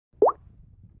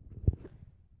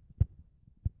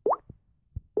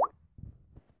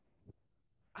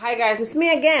Hi guys, it's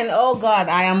me again. Oh God,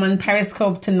 I am on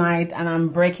Periscope tonight and I'm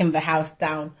breaking the house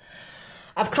down.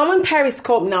 I've come on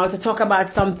Periscope now to talk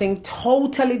about something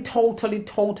totally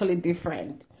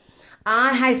different.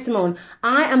 Hi Simone,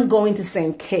 I am going to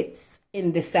St. Kitts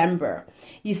in December.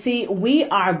 You see, we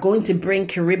are going to bring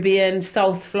Caribbean,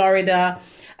 South Florida,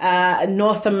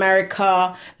 North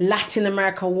America, Latin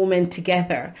America women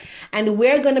together. And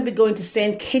we're going to be going to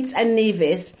St. Kitts and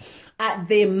Nevis at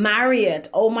the Marriott.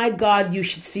 Oh my God, you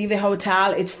should see the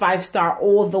hotel. It's 5-star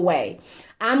all the way.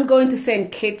 I'm going to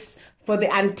St. Kitts for the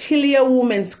Antillia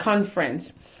Women's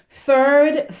Conference,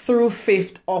 3rd through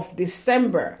 5th of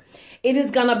December. It is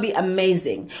going to be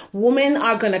amazing. Women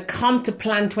are going to come to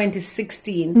Plan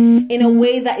 2016 in a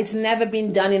way that it's never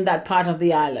been done in that part of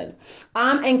the island.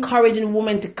 I'm encouraging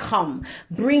women to come.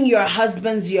 Bring your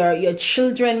husbands, your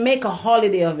children, make a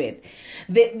holiday of it.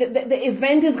 The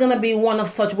event is going to be one of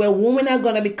such where women are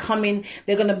going to be coming,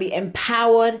 they're going to be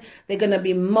empowered, they're going to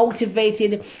be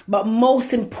motivated, but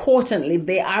most importantly,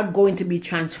 they are going to be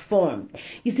transformed.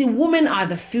 You see, women are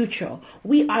the future.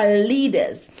 We are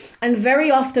leaders. And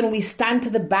very often we stand to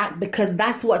the back because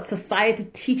that's what society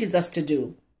teaches us to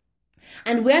do.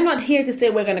 And we're not here to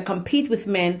say we're going to compete with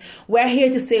men. We're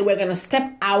here to say we're going to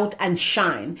step out and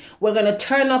shine. We're going to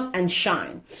turn up and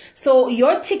shine. So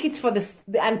your tickets for the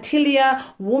Antillia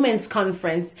Women's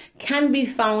Conference can be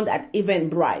found at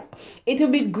Eventbrite. It will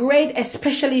be great,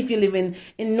 especially if you live in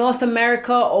North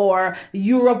America or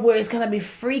Europe, where it's going to be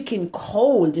freaking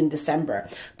cold in December,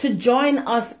 to join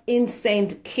us in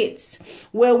St. Kitts,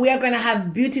 where we are going to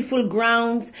have beautiful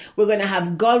grounds. We're going to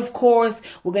have golf course.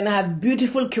 We're going to have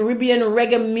beautiful Caribbean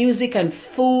reggae music and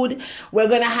food. We're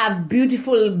going to have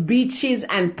beautiful beaches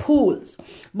and pools.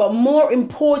 But more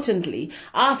importantly,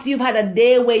 after you've had a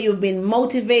day where you've been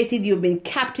motivated, you've been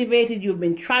captivated, you've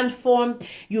been transformed,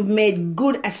 you've made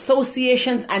good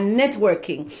associations and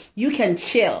networking, you can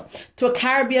chill to a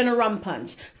Caribbean rum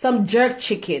punch, some jerk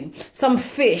chicken, some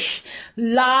fish,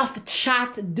 laugh,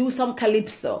 chat, do some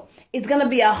calypso. It's going to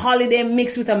be a holiday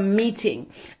mixed with a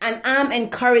meeting. And I'm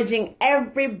encouraging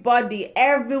everybody,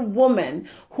 every woman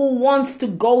who wants to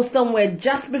go somewhere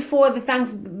just before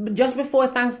Christmas,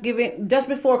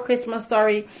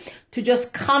 to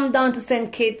just come down to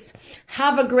St. Kitts,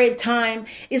 have a great time.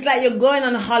 It's like you're going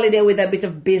on a holiday with a bit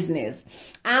of business.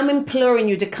 I'm imploring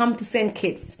you to come to St.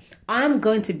 Kitts. I'm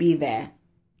going to be there.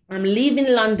 I'm leaving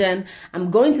London. I'm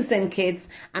going to St. Kitts.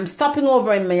 I'm stopping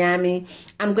over in Miami.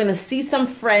 I'm going to see some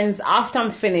friends after I'm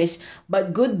finished.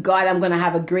 But good God, I'm going to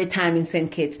have a great time in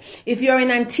St. Kitts. If you're in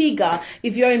Antigua,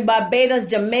 if you're in Barbados,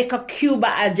 Jamaica, Cuba,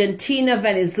 Argentina,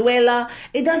 Venezuela,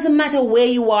 it doesn't matter where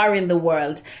you are in the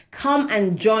world. Come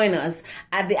and join us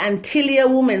at the Antillia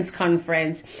Women's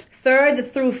Conference,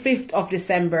 3rd through 5th of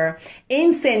December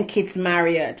in St. Kitts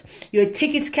Marriott. Your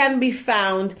tickets can be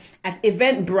found at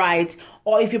Eventbrite,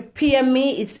 or if you PM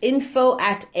me, it's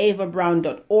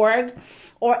info@avabrown.org.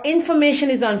 Or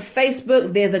information is on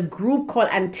Facebook. There's a group called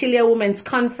Antillia Women's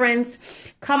Conference.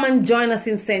 Come and join us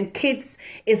in St. Kitts.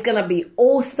 It's going to be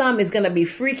awesome. It's going to be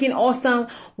freaking awesome.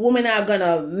 Women are going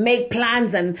to make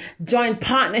plans and join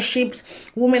partnerships.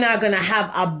 Women are going to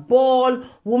have a ball.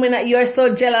 You're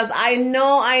so jealous. I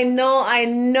know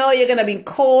you're going to be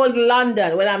cold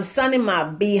London when I'm sunning my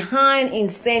behind in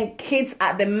St. Kitts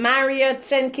at the Marriott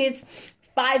St. Kitts,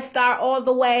 5-star all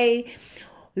the way.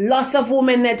 Lots of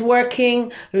women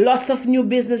networking, lots of new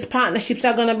business partnerships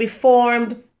are going to be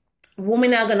formed.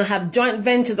 Women are going to have joint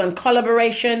ventures and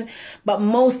collaboration, but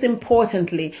most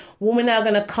importantly, women are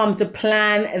going to come to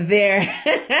plan their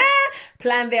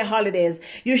holidays.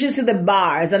 You should see the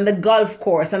bars and the golf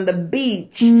course and the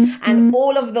beach and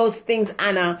all of those things,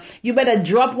 Anna. You better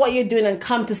drop what you're doing and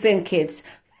come to St. Kitts.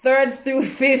 3rd through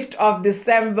 5th of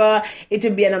December. It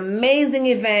will be an amazing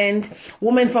event.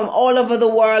 Women from all over the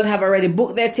world have already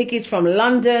booked their tickets, from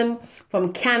London,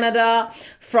 from Canada,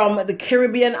 from the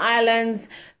Caribbean islands.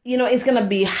 You know, it's going to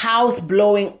be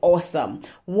house-blowing awesome.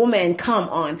 Women, come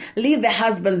on. Leave the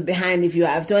husbands behind if you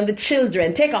have to, and the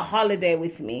children. Take a holiday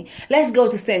with me. Let's go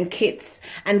to St. Kitts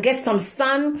and get some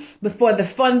sun before the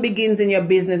fun begins in your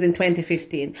business in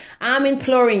 2015. I'm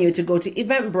imploring you to go to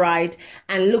Eventbrite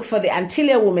and look for the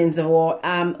Antillia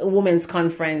Women's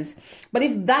Conference. But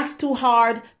if that's too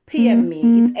hard, PM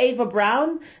me. It's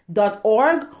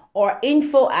avabrown.org or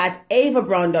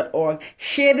info@avabrown.org.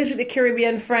 Share this with your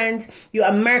Caribbean friends, your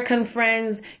American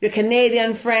friends, your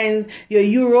Canadian friends, your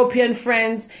European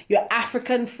friends, your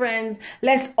African friends.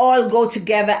 Let's all go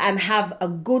together and have a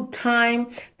good time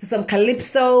to some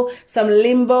calypso, some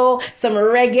limbo, some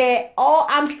reggae. Oh,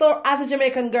 as a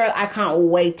Jamaican girl, I can't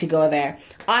wait to go there.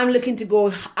 I'm looking to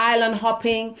go island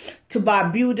hopping, to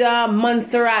Barbuda,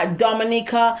 Montserrat,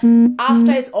 Dominica.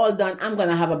 After it's all done, I'm going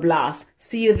to have a blast.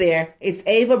 See you there. It's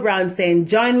Ava Brown saying,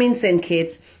 join me in St.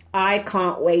 Kitts. I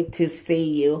can't wait to see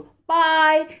you.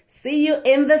 Bye. See you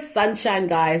in the sunshine,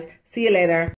 guys. See you later.